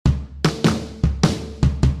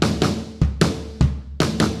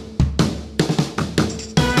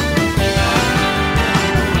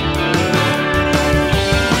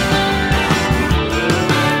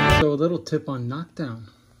tip on knockdown.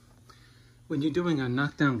 When you're doing a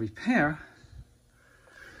knockdown repair,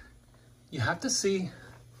 you have to see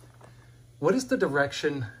what is the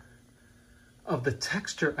direction of the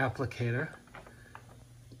texture applicator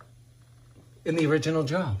in the original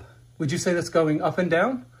job. Would you say that's going up and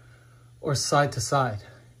down or side to side?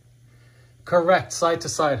 Correct, side to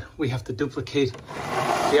side. We have to duplicate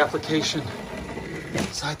the application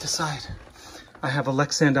side to side. I have a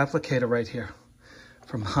Lexand applicator right here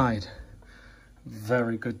from Hyde.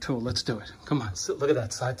 Very good tool. Let's do it. Come on, so look at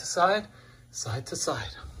that, side to side, side to side.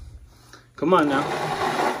 Come on now.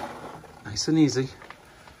 Nice and easy.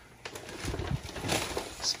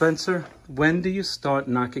 Spencer, when do you start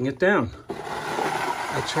knocking it down?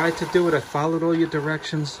 I tried to do it. I followed all your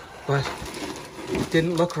directions, but it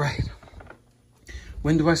didn't look right.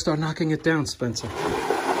 When do I start knocking it down, Spencer?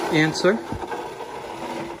 Answer.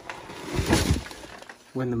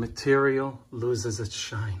 When the material loses its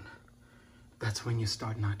shine. That's when you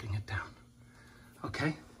start knocking it down.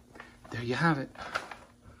 Okay? There you have it.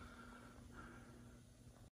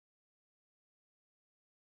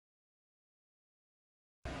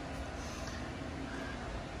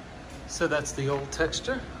 So that's the old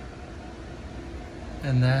texture.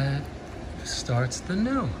 And that starts the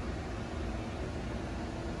new.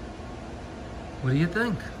 What do you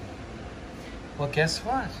think? Well, guess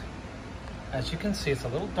what? As you can see, it's a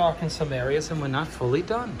little dark in some areas and we're not fully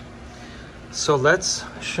done. So let's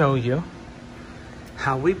show you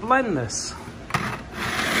how we blend this.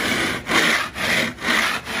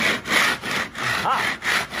 Aha.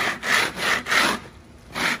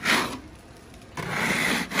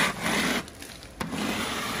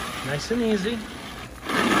 Nice and easy.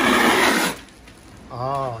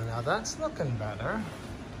 Oh, now that's looking better,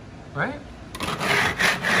 right?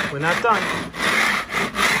 We're not done.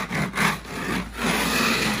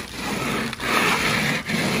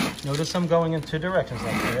 Notice I'm going in two directions,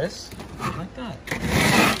 like this, like that.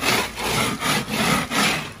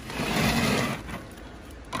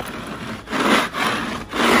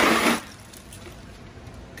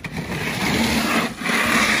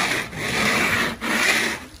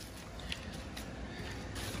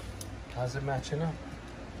 How's it matching up?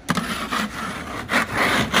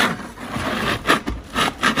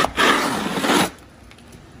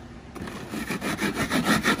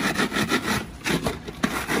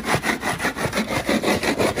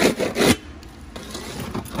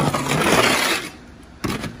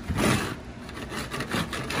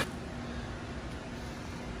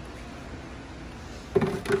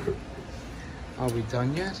 Are we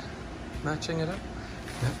done yet? Matching it up?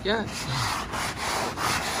 Not yet.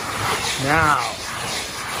 Now,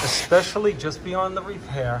 especially just beyond the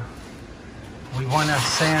repair, we want to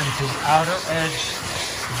sand the outer edge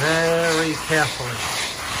very carefully.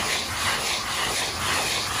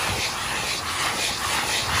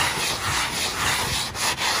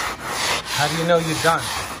 How do you know you're done?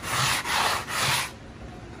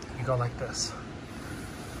 You go like this.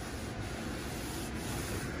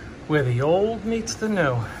 Where the old meets the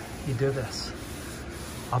new, you do this.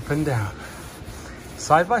 Up and down.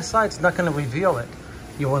 Side by side's not going to reveal it.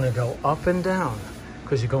 You want to go up and down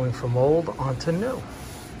because you're going from old onto new.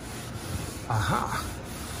 Aha.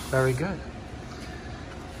 Very good.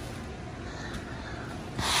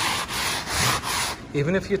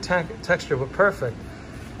 Even if your texture were perfect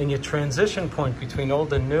and your transition point between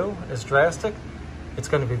old and new is drastic, it's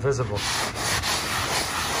going to be visible.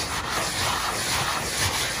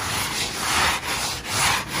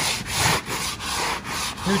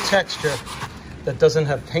 New texture that doesn't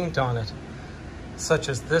have paint on it, such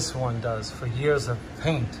as this one does for years of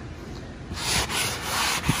paint.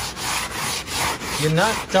 You're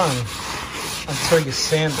not done until you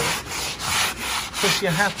sand it, because you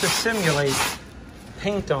have to simulate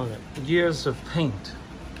paint on it, years of paint.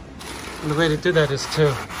 And the way to do that is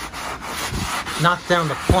to knock down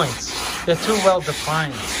the points. They're too well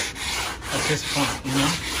defined at this point, you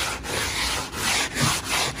know?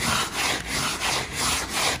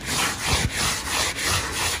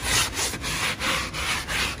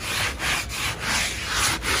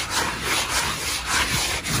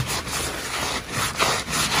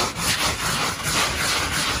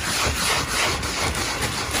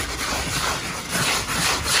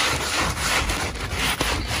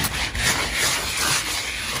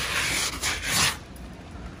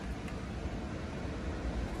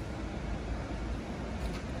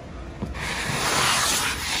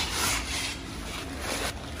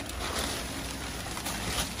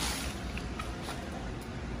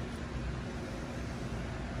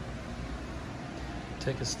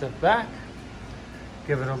 Take a step back,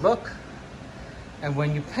 give it a look, and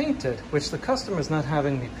when you paint it, which the customer's not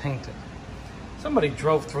having me paint it, Somebody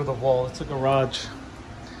drove through the wall. It's a garage.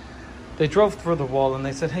 They drove through the wall and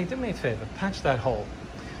they said, hey, do me a favor, patch that hole.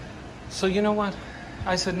 So you know what?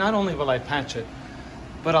 I said, not only will I patch it,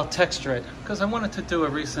 but I'll texture it, because I wanted to do a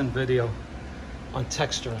recent video on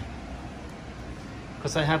texturing,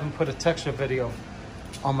 because I haven't put a texture video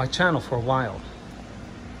on my channel for a while.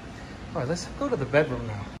 All right, let's go to the bedroom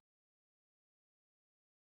now.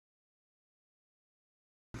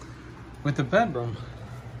 With the bedroom,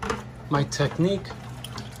 my technique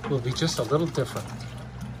will be just a little different.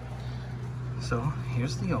 So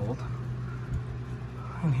here's the old,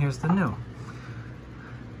 and here's the new.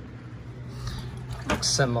 Looks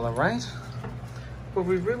similar, right? But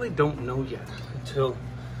we really don't know yet until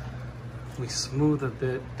we smooth a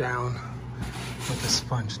bit down with the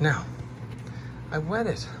sponge. Now, I wet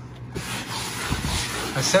it.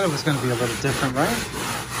 I said it was going to be a little different, right?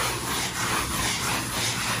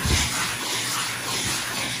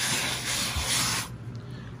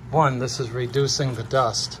 One, this is reducing the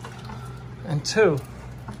dust. And two,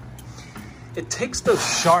 it takes those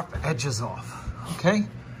sharp edges off, okay?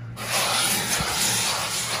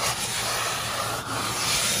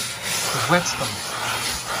 It wets them.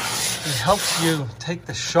 It helps you take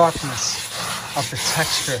the sharpness of the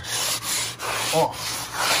texture off.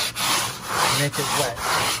 Make it wet,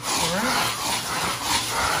 all right?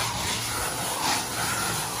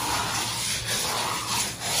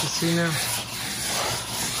 You see now?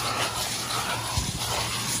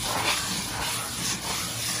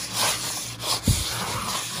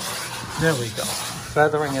 There we go.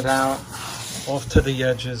 Feathering it out, off to the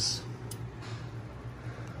edges.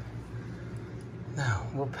 Now,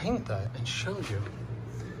 we'll paint that and show you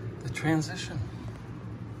the transition.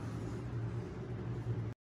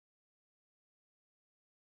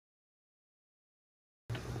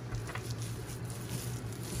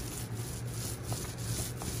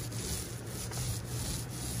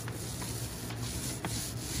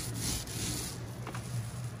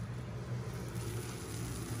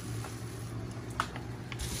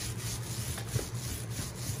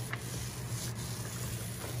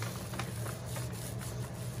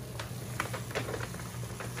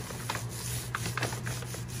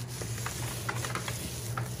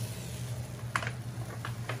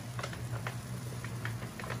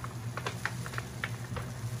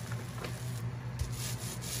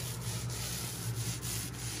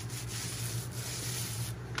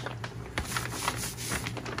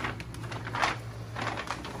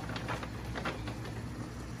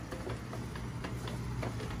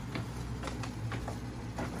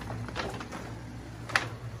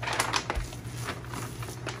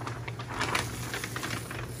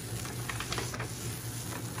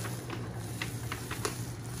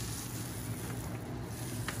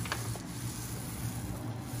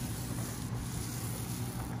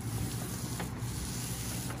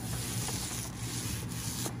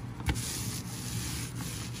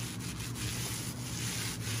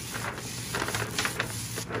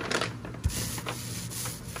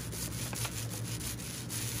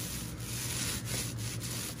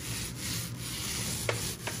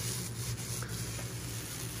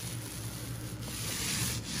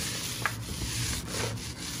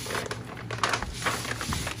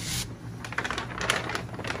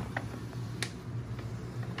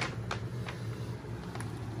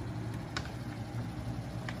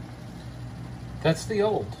 That's the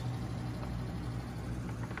old.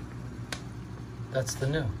 That's the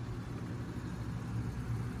new.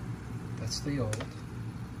 That's the old.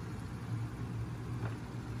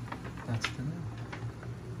 That's the new.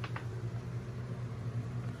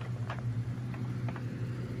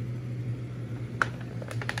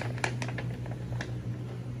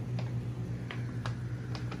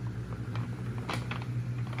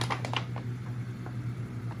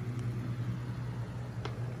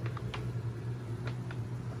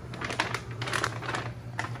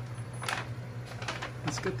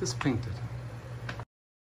 Let's get this painted.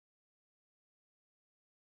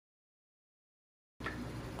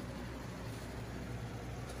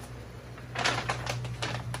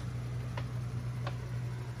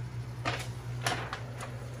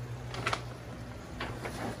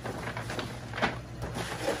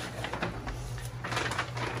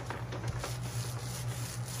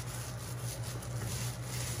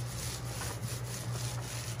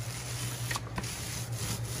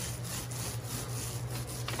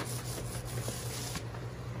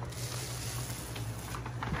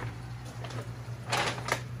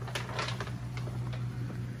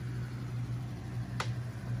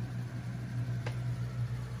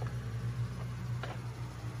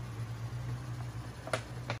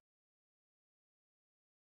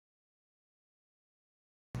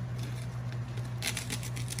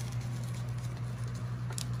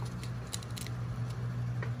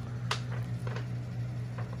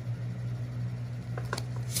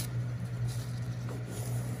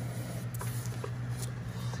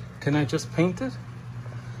 Can I just paint it?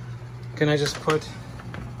 Can I just put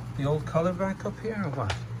the old color back up here or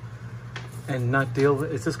what? And not deal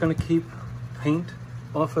with, is this gonna keep paint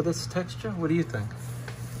off of this texture? What do you think?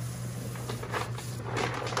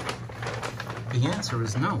 The answer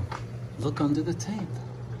is no. Look under the tape.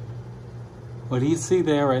 What do you see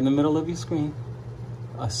there right in the middle of your screen?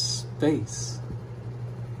 A space.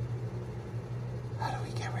 How do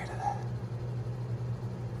we get rid of that?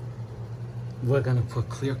 We're gonna put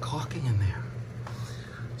clear caulking in there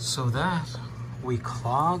so that we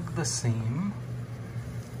clog the seam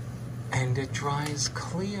and it dries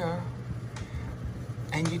clear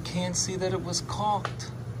and you can't see that it was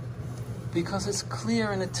caulked because it's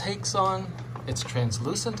clear and it takes on, it's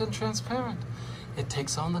translucent and transparent. It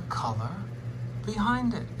takes on the color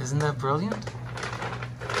behind it. Isn't that brilliant?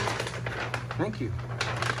 Thank you.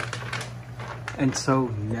 And so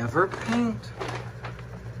never paint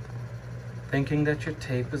thinking that your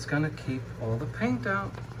tape is gonna keep all the paint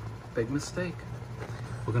out. Big mistake.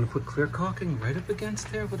 We're gonna put clear caulking right up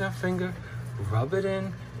against there with our finger, rub it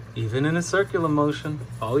in, even in a circular motion.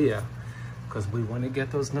 Oh yeah, because we want to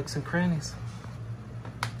get those nooks and crannies.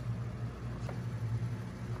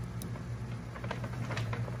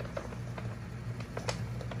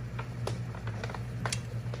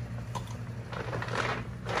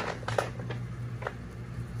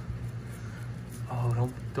 Oh,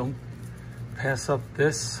 don't pass up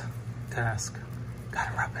this task.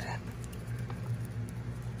 Gotta rub it in.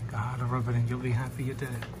 Gotta rub it in. You'll be happy you did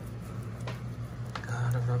it.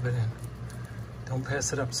 Gotta rub it in. Don't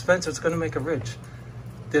pass it up. Spencer, it's gonna make a ridge.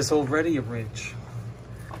 There's already a ridge.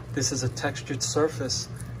 This is a textured surface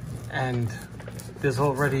and there's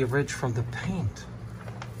already a ridge from the paint.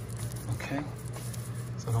 Okay?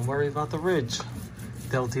 So don't worry about the ridge.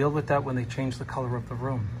 They'll deal with that when they change the color of the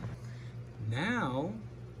room. Now,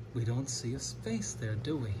 we don't see a space there,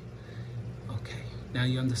 do we? Okay, now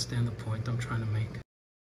you understand the point I'm trying to make.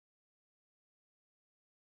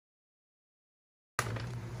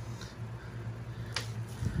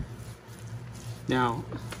 Now,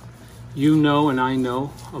 you know and I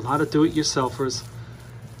know a lot of do-it-yourselfers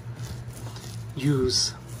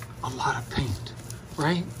use a lot of paint,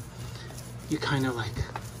 right? You kind of like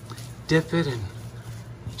dip it and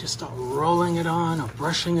you just start rolling it on or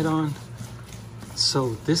brushing it on. So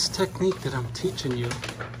this technique that I'm teaching you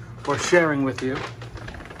or sharing with you,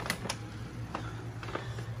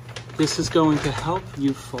 this is going to help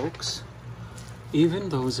you folks, even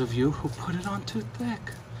those of you who put it on too thick.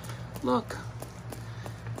 Look.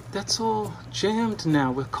 That's all jammed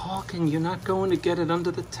now with caulking. You're not going to get it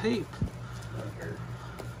under the tape.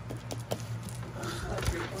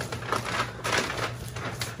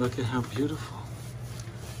 Look at how beautiful.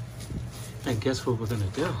 And guess what we're gonna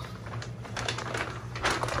do?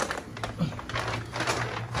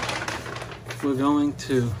 We're going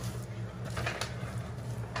to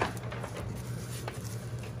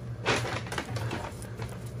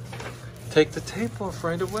take the tape off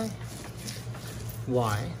right away.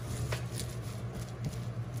 Why?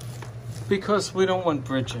 Because we don't want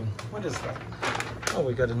bridging. What is that? Oh,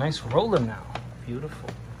 we got a nice roller now. Beautiful.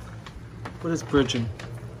 What is bridging?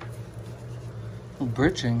 Well,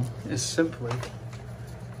 bridging is simply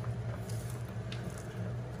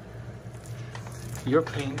your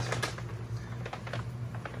paint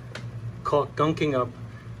gunking up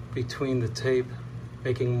between the tape,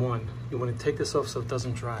 making one. You want to take this off so it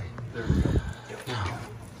doesn't dry. There we go. Now,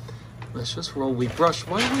 let's just roll. We brush.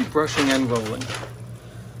 Why are we brushing and rolling?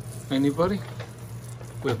 Anybody?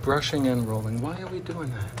 We're brushing and rolling. Why are we doing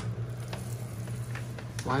that?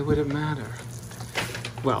 Why would it matter?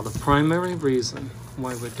 Well, the primary reason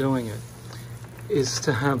why we're doing it is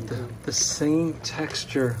to have the same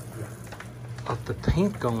texture of the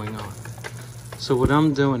paint going on. So what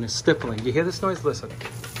I'm doing is stippling. You hear this noise? Listen.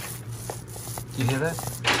 You hear that?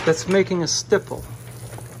 That's making a stipple.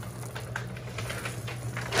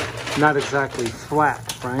 Not exactly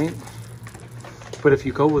flat, right? But if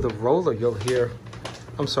you go with a roller, you'll hear,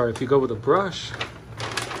 I'm sorry, if you go with a brush,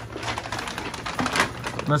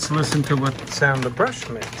 let's listen to what sound the brush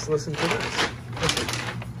makes. Listen to this. Listen.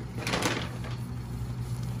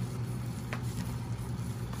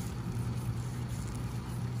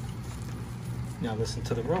 Now listen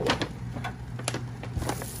to the roller.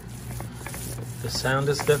 The sound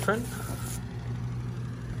is different.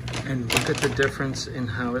 And look at the difference in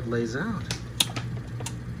how it lays out.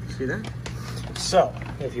 See that? So,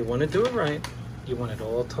 if you want to do it right, you want it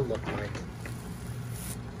all to look like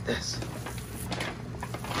this.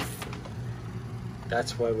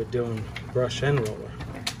 That's why we're doing brush and roller.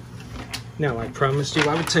 Now, I promised you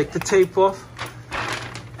I would take the tape off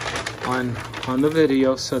on the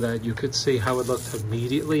video so that you could see how it looked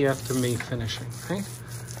immediately after me finishing, right?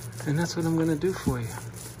 And that's what I'm gonna do for you.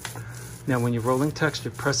 Now, when you're rolling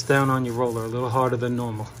texture, press down on your roller a little harder than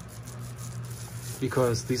normal,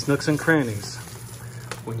 because these nooks and crannies,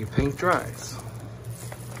 when your paint dries,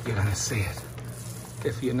 you're gonna see it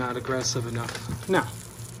if you're not aggressive enough. Now,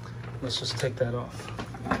 let's just take that off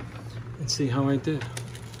and see how I did.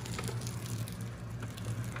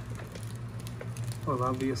 Well,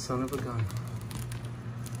 I'll be a son of a gun.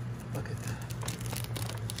 Look at that.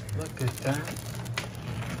 Look at that.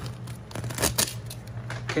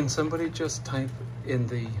 Can somebody just type in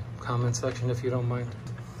the comment section, if you don't mind,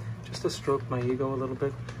 just to stroke my ego a little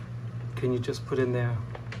bit? Can you just put in there,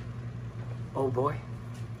 oh boy?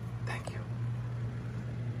 Thank you.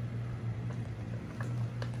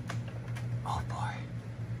 Oh boy.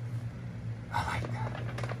 I like that.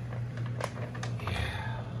 Yeah.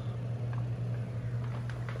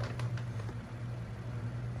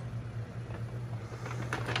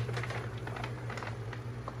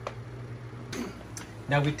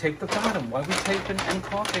 Now we take the bottom. Why are we taping and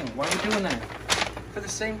caulking? Why are we doing that? For the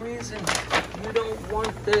same reason. You don't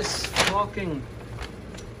want this caulking.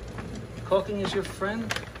 Caulking is your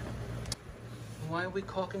friend. Why are we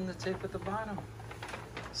caulking the tape at the bottom?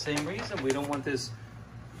 Same reason. We don't want this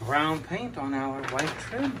brown paint on our white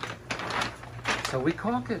trim. So we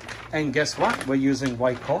caulk it. And guess what? We're using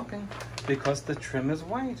white caulking because the trim is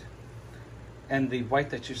white. And the white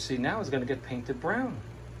that you see now is going to get painted brown.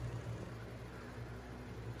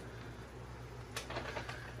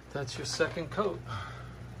 That's your second coat.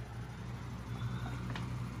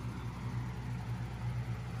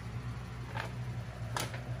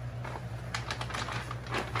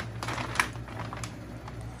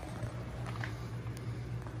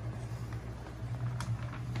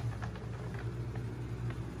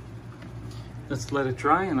 Let's let it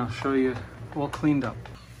dry and I'll show you all cleaned up.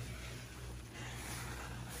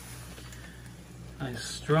 I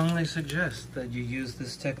strongly suggest that you use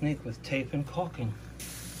this technique with tape and caulking.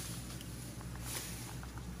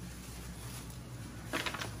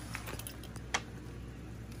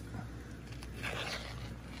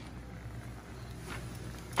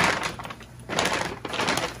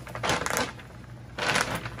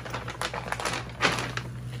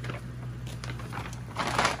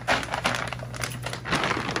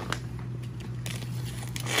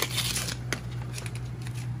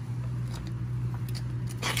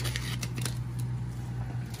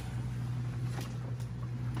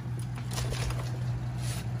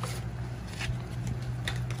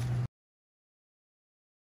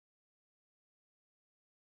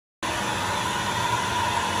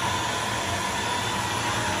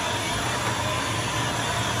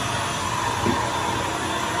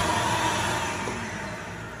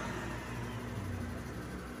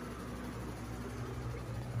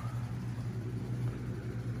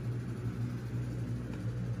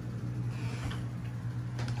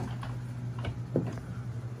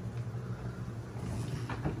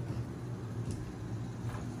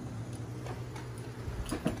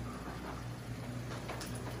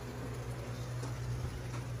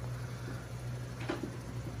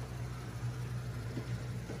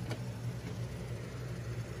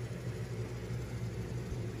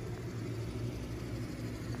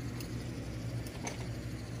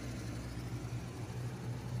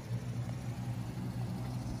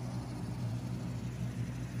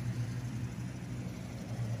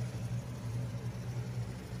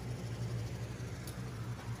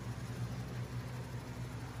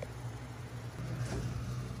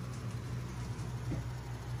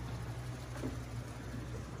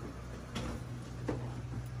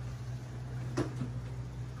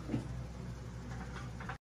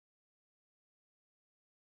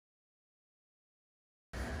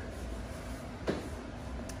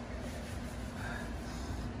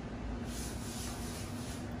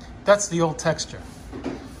 That's the old texture.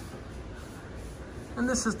 And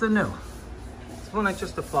this is the new. It's one I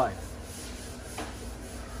just applied.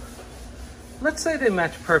 Let's say they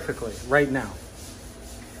match perfectly right now.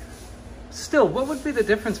 Still, what would be the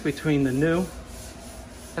difference between the new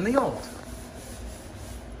and the old?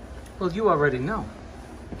 Well, you already know.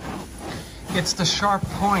 It's the sharp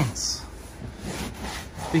points.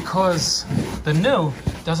 Because the new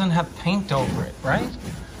doesn't have paint over it, right?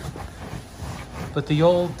 But the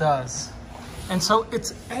old does. And so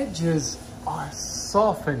its edges are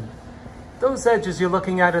softened. Those edges you're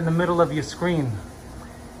looking at in the middle of your screen,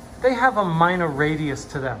 they have a minor radius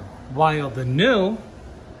to them. While the new,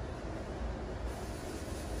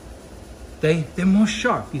 they're more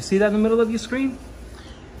sharp. You see that in the middle of your screen?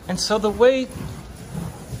 And so the way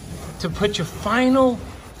to put your final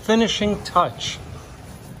finishing touch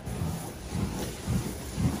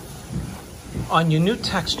on your new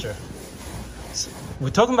texture. We're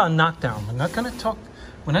talking about knockdown.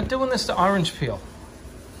 We're not doing this to orange peel.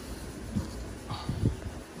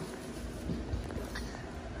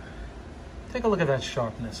 Take a look at that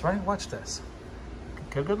sharpness, right? Watch this.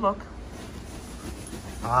 Get a good look.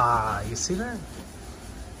 Ah, you see that?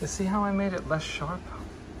 You see how I made it less sharp?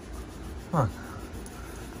 Look.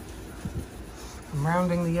 I'm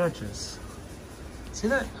rounding the edges. See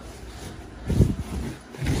that?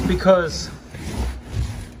 Because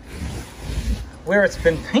where it's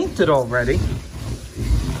been painted already,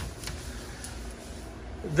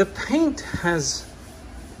 the paint has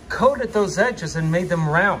coated those edges and made them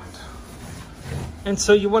round. And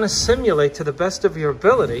so you want to simulate to the best of your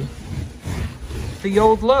ability the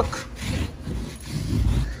old look.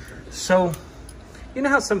 So, you know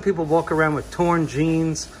how some people walk around with torn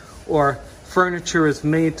jeans, or furniture is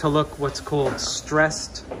made to look what's called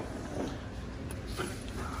stressed?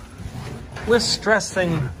 We're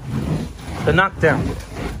stressing the knockdown,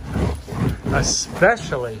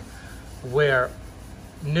 especially where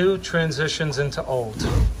new transitions into old.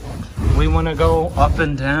 We want to go up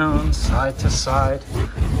and down, side to side,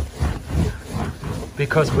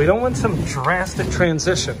 because we don't want some drastic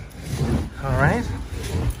transition. All right?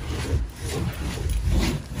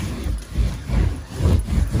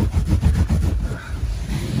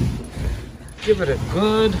 Give it a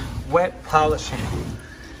good wet polishing.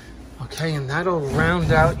 Okay, and that'll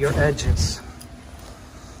round out your edges.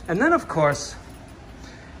 And then, of course,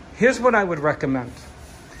 here's what I would recommend.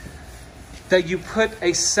 That you put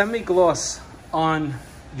a semi-gloss on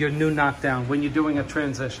your new knockdown when you're doing a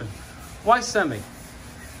transition. Why semi?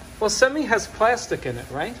 Well, semi has plastic in it,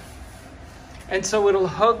 right? And so it'll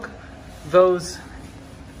hug those,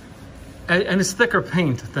 and it's thicker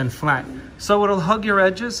paint than flat. So it'll hug your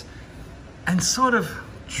edges and sort of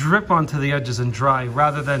drip onto the edges and dry,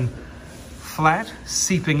 rather than flat,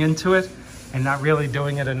 seeping into it and not really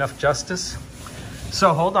doing it enough justice.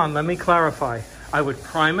 So hold on, let me clarify. I would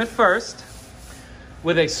prime it first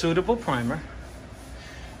with a suitable primer.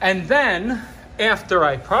 And then, after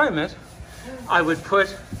I prime it, I would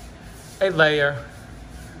put a layer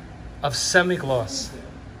of semi-gloss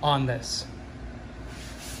on this,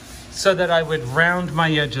 so that I would round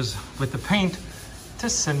my edges with the paint to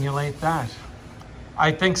simulate that.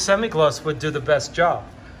 I think semi-gloss would do the best job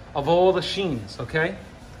of all the sheens, okay?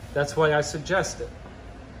 That's why I suggest it.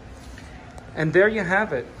 And there you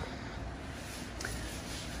have it.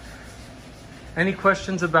 Any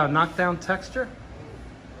questions about knockdown texture?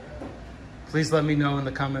 Please let me know in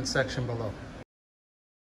the comment section below.